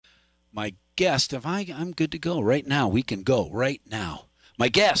my guest, I'm good to go right now. We can go right now. My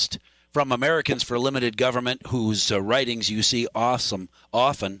guest from Americans for Limited Government, whose writings you see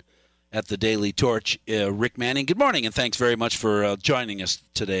often at the Daily Torch, Rick Manning. Good morning, and thanks very much for joining us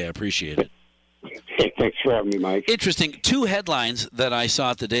today. I appreciate it. Hey, thanks for having me, Mike. Interesting. Two headlines that I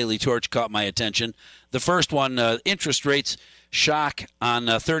saw at the Daily Torch caught my attention. The first one, interest rates shock on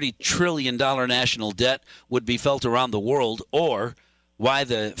 $30 trillion national debt would be felt around the world, or why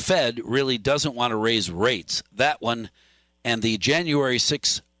the Fed really doesn't want to raise rates. That one, and the January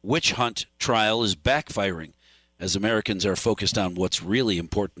 6th witch hunt trial is backfiring as Americans are focused on what's really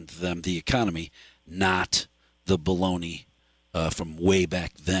important to them, the economy, not the baloney from way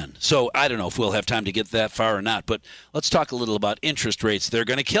back then. So I don't know if we'll have time to get that far or not, but let's talk a little about interest rates. They're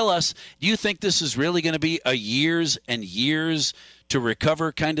going to kill us. Do you think this is really going to be a years and years to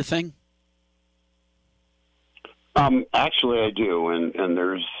recover kind of thing? Actually, I do, and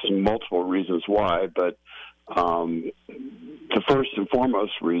there's multiple reasons why, but the first and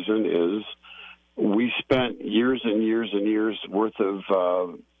foremost reason is we spent years and years and years worth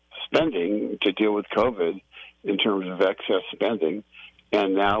of spending to deal with COVID in terms of excess spending,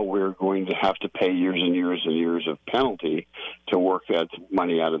 and now we're going to have to pay years and years and years of penalty to work that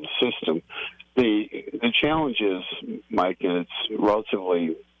money out of the system. The challenge is, Mike, and it's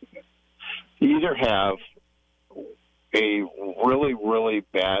relatively, you either have a really, really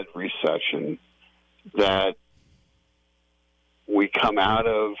bad recession that we come out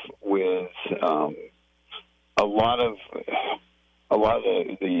of with a lot of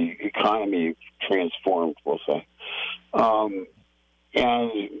the economy transformed, we'll say,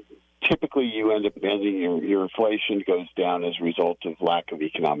 and typically you end up bending your inflation goes down as a result of lack of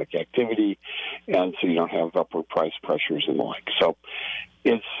economic activity, and so you don't have upward price pressures and the like. So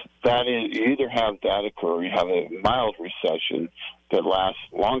you either have that occur, or you have a mild recession that lasts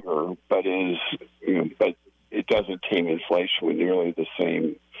longer, but it doesn't tame inflation with nearly the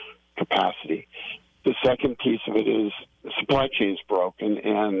same capacity. The second piece of it is the supply chain's broken,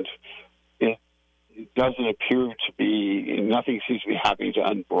 and it doesn't appear to be, nothing seems to be happening to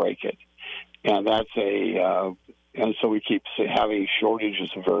unbreak it. And and so we keep having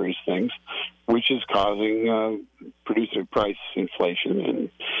shortages of various things, which is causing producer price inflation. And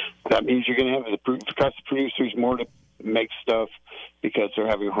that means you're going to have it costs the producers more to make stuff because they're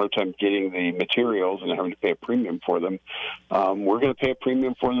having a hard time getting the materials and having to pay a premium for them. We're going to pay a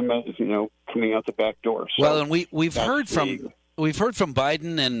premium for them, coming out the back door. So well, and we've heard from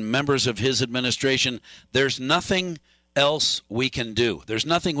Biden and members of his administration. There's nothing else we can do. There's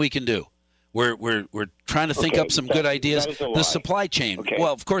nothing we can do. We're trying to think up some good ideas. The supply chain. Okay.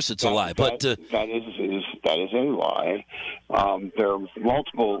 Well, of course it's a lie, but that is a lie. There are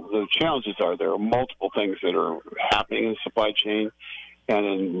multiple. The challenges are there are multiple things that are happening in the supply chain, and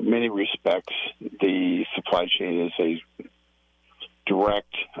in many respects, the supply chain is a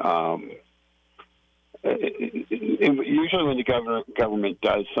direct. Usually when the government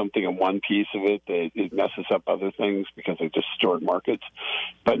does something in one piece of it, it messes up other things because they distort markets.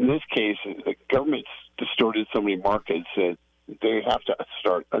 But in this case, the government's distorted so many markets that they have to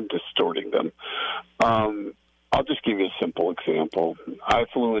start undistorting them. I'll just give you a simple example. I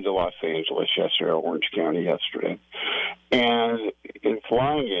flew into Los Angeles yesterday, Orange County yesterday, and in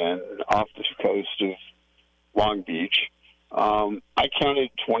flying in off the coast of Long Beach, I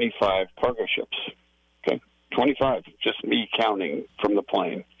counted 25 cargo ships. 25, just me counting from the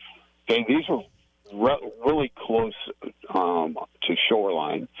plane. Okay, these were really close to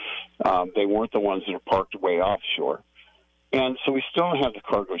shoreline. They weren't the ones that are parked way offshore. And so we still don't have the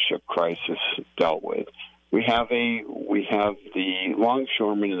cargo ship crisis dealt with. We have the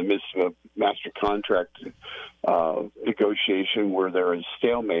longshoremen in the midst of a master contract negotiation where there is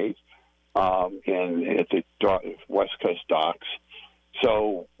stalemate at the West Coast docks.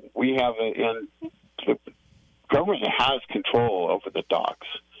 So we have the government has control over the docks.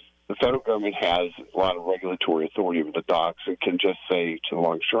 The federal government has a lot of regulatory authority over the docks and can just say to the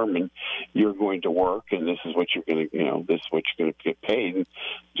longshoremen, "You're going to work, and this is what you're going to, this is what you're going to get paid." And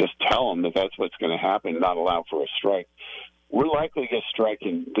just tell them that that's what's going to happen. Not allow for a strike. We're likely to get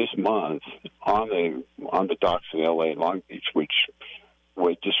striking this month on the docks in L.A. and Long Beach, which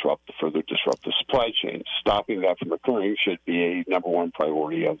would further disrupt the supply chain. Stopping that from occurring should be a number one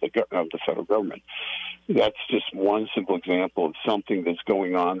priority of the federal government. That's just one simple example of something that's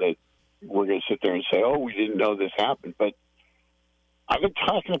going on that we're going to sit there and say, "Oh, we didn't know this happened." But I've been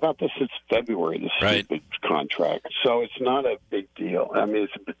talking about this since February, this stupid contract. So it's not a big deal. I mean,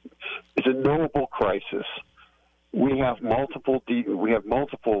 it's a knowable crisis. We have multiple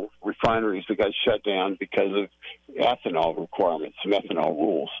refineries that got shut down because of ethanol requirements, methanol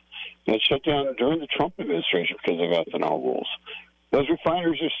rules. It shut down during the Trump administration because of ethanol rules. Those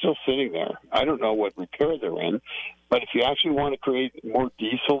refineries are still sitting there. I don't know what repair they're in, but if you actually want to create more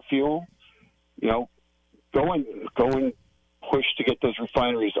diesel fuel, go and push to get those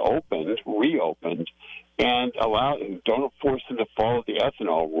refineries reopened, and don't force them to follow the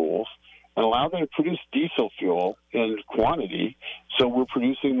ethanol rules, and allow them to produce diesel fuel in quantity, so we're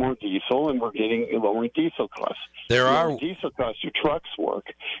producing more diesel and we're lowering diesel costs. Diesel costs. Your trucks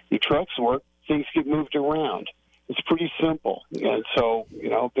work. Things get moved around. It's pretty simple. And so,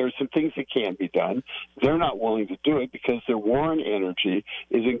 there's some things that can be done. They're not willing to do it because their war on energy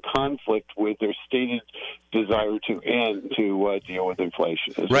is in conflict with their stated desire to deal with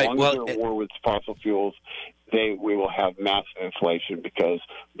inflation. As long as they're at war with fossil fuels, we will have massive inflation because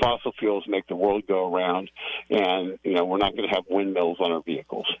fossil fuels make the world go around, and we're not going to have windmills on our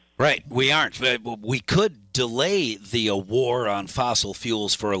vehicles. Right, we aren't. We could delay the war on fossil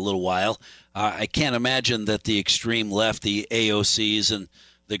fuels for a little while. I can't imagine that the extreme left, the AOCs and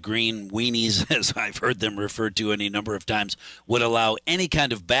the green weenies, as I've heard them referred to any number of times, would allow any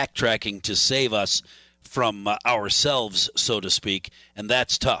kind of backtracking to save us from ourselves, so to speak, and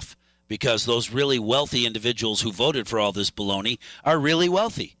that's tough. Because those really wealthy individuals who voted for all this baloney are really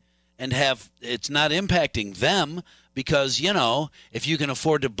wealthy and it's not impacting them because, if you can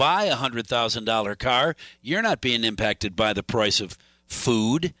afford to buy a $100,000 car, you're not being impacted by the price of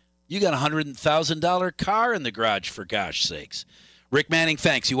food. You got a $100,000 car in the garage, for gosh sakes. Rick Manning,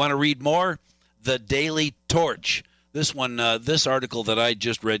 thanks. You want to read more? The Daily Torch. This one, this article that I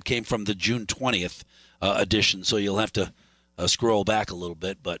just read came from the June 20th edition, so you'll have to scroll back a little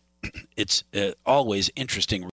bit, but it's always interesting